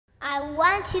I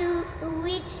want to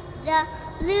reach the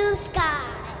blue sky.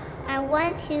 I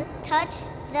want to touch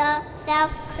the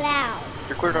south cloud.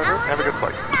 You're cleared on Earth. Have a good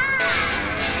flight.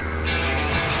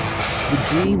 The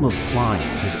dream of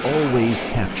flying has always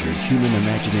captured human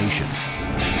imagination.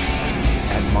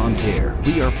 At Monter,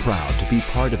 we are proud to be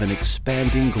part of an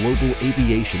expanding global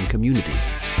aviation community,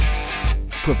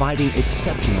 providing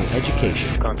exceptional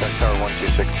education. Contact Tower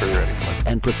 126 for your ready flight.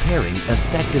 And preparing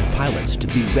effective pilots to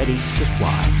be ready to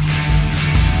fly.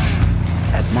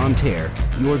 At Monter,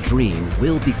 your dream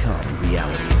will become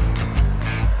reality.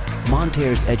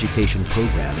 Monter's education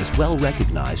program is well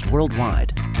recognized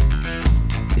worldwide.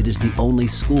 It is the only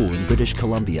school in British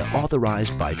Columbia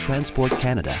authorized by Transport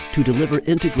Canada to deliver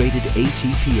integrated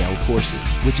ATPL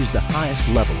courses, which is the highest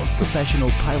level of professional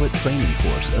pilot training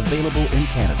course available in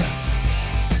Canada.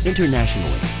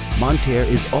 Internationally, Monter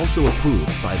is also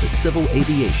approved by the Civil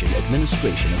Aviation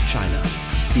Administration of China,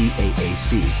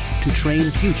 CAAC, to train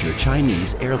future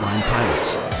Chinese airline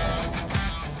pilots.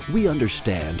 We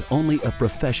understand only a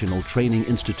professional training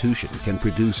institution can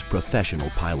produce professional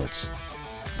pilots.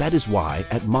 That is why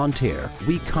at Monter,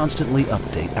 we constantly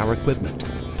update our equipment,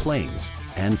 planes,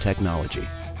 and technology.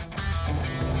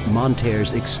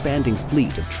 Monter's expanding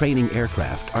fleet of training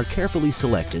aircraft are carefully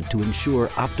selected to ensure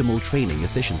optimal training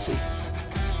efficiency.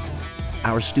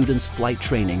 Our students' flight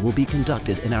training will be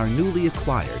conducted in our newly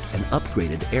acquired and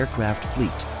upgraded aircraft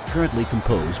fleet, currently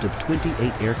composed of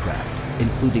 28 aircraft,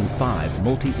 including 5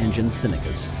 multi-engine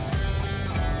Senecas.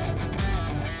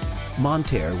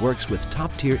 Monter works with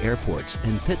top-tier airports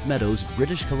in Pitt Meadows,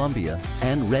 British Columbia,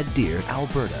 and Red Deer,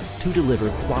 Alberta, to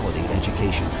deliver quality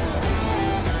education.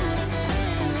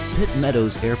 Pitt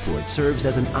Meadows Airport serves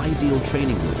as an ideal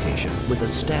training location with a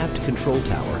staffed control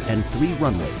tower and 3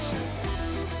 runways.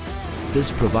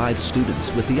 This provides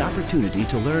students with the opportunity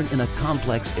to learn in a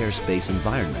complex airspace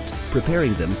environment,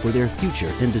 preparing them for their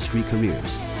future industry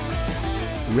careers.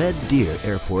 Red Deer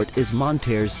Airport is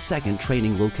Monter's second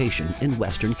training location in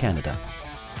Western Canada.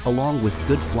 Along with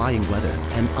good flying weather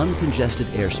and uncongested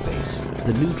airspace,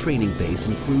 the new training base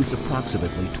includes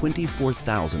approximately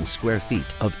 24,000 square feet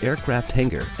of aircraft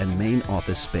hangar and main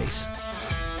office space.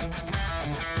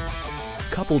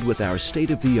 Coupled with our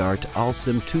state-of-the-art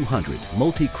ALSIM 200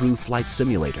 multi-crew flight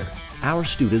simulator, our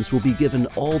students will be given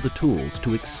all the tools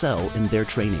to excel in their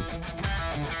training.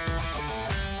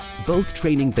 Both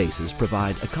training bases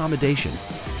provide accommodation,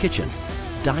 kitchen,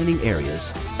 dining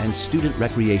areas, and student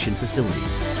recreation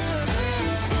facilities.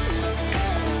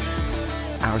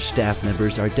 Our staff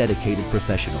members are dedicated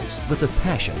professionals with a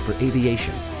passion for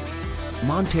aviation.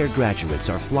 Monter graduates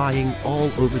are flying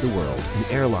all over the world in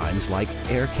airlines like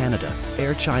Air Canada,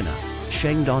 Air China,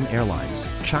 Shandong Airlines,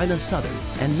 China Southern,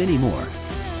 and many more.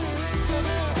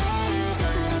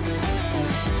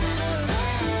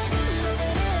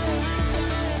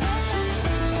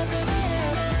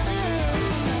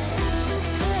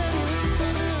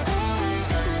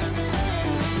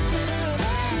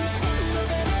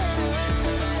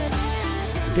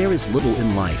 There is little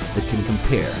in life that can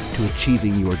compare to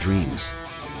achieving your dreams.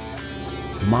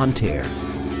 Monter,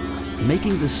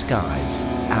 making the skies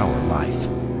our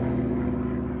life.